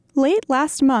Late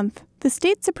last month, the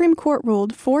state Supreme Court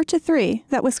ruled 4-3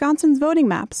 that Wisconsin's voting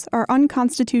maps are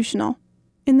unconstitutional.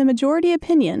 In the majority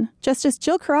opinion, Justice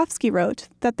Jill Karofsky wrote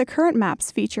that the current maps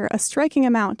feature a striking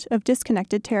amount of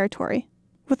disconnected territory.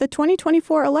 With the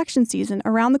 2024 election season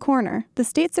around the corner, the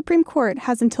state Supreme Court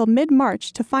has until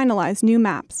mid-March to finalize new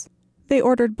maps. They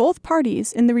ordered both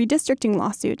parties in the redistricting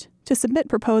lawsuit to submit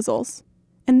proposals.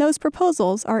 And those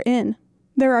proposals are in.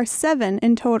 There are 7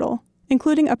 in total,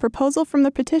 including a proposal from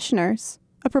the petitioners,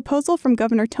 a proposal from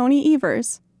Governor Tony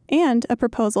Evers, and a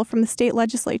proposal from the state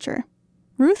legislature.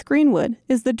 Ruth Greenwood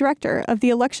is the director of the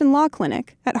Election Law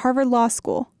Clinic at Harvard Law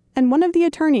School and one of the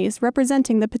attorneys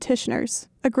representing the petitioners,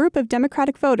 a group of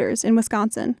Democratic voters in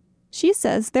Wisconsin. She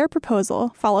says their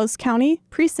proposal follows county,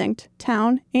 precinct,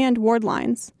 town, and ward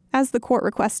lines, as the court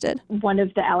requested. One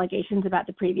of the allegations about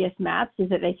the previous maps is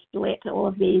that they split all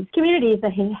of these communities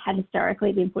that had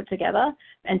historically been put together.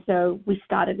 And so we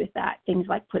started with that. Things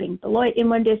like putting Beloit in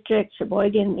one district,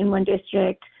 Sheboygan in one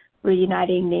district,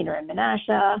 reuniting Neenah and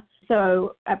Menasha.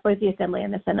 So at both the Assembly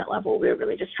and the Senate level, we were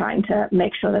really just trying to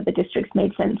make sure that the districts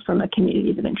made sense from a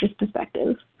communities of interest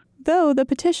perspective. Though the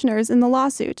petitioners in the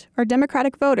lawsuit are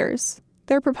Democratic voters,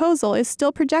 their proposal is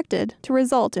still projected to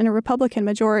result in a Republican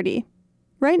majority.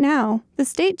 Right now, the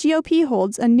state GOP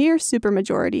holds a near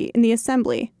supermajority in the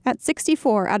Assembly at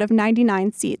 64 out of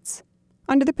 99 seats.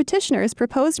 Under the petitioners'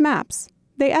 proposed maps,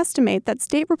 they estimate that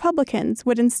state Republicans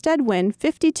would instead win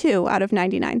 52 out of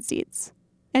 99 seats.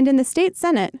 And in the state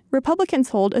Senate, Republicans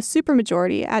hold a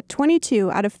supermajority at 22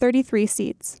 out of 33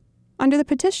 seats. Under the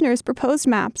petitioners' proposed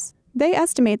maps, they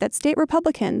estimate that state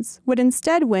Republicans would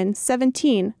instead win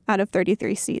 17 out of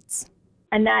 33 seats.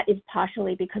 And that is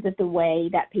partially because of the way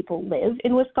that people live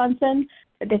in Wisconsin,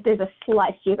 that there's a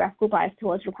slight geographical bias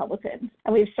towards Republicans.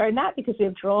 And we've shown that because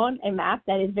we've drawn a map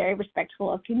that is very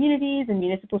respectful of communities and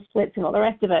municipal splits and all the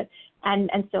rest of it, and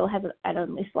still has an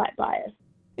only slight bias.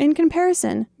 In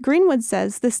comparison, Greenwood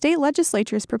says the state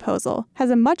legislature's proposal has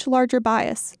a much larger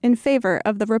bias in favor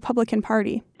of the Republican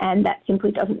Party. And that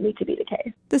simply doesn't need to be the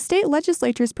case. The state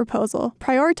legislature's proposal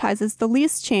prioritizes the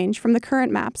least change from the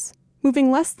current maps, moving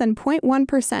less than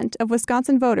 0.1% of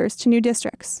Wisconsin voters to new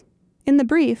districts. In the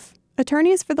brief,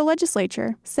 attorneys for the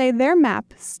legislature say their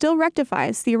map still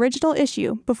rectifies the original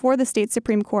issue before the state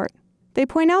Supreme Court. They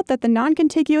point out that the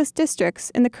non-contiguous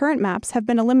districts in the current maps have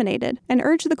been eliminated and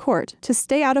urge the court to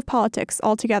stay out of politics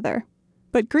altogether.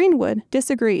 But Greenwood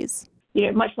disagrees.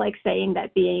 Much like saying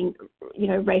that being,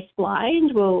 race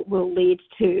blind will lead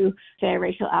to fair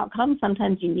racial outcomes,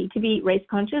 sometimes you need to be race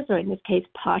conscious, or in this case,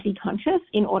 party conscious,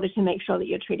 in order to make sure that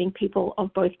you're treating people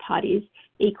of both parties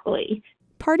equally.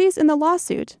 Parties in the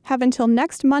lawsuit have until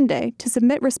next Monday to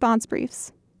submit response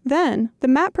briefs. Then, the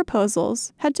map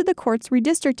proposals head to the court's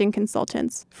redistricting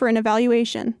consultants for an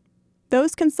evaluation.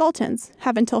 Those consultants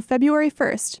have until February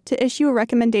 1st to issue a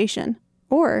recommendation,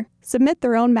 or submit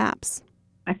their own maps.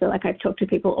 I feel like I've talked to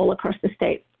people all across the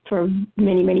state for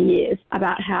many, many years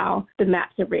about how the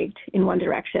maps are rigged in one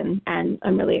direction, and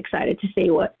I'm really excited to see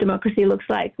what democracy looks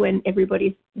like when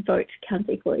everybody's vote counts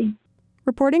equally.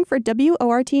 Reporting for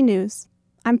WORT News,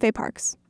 I'm Faye Parks.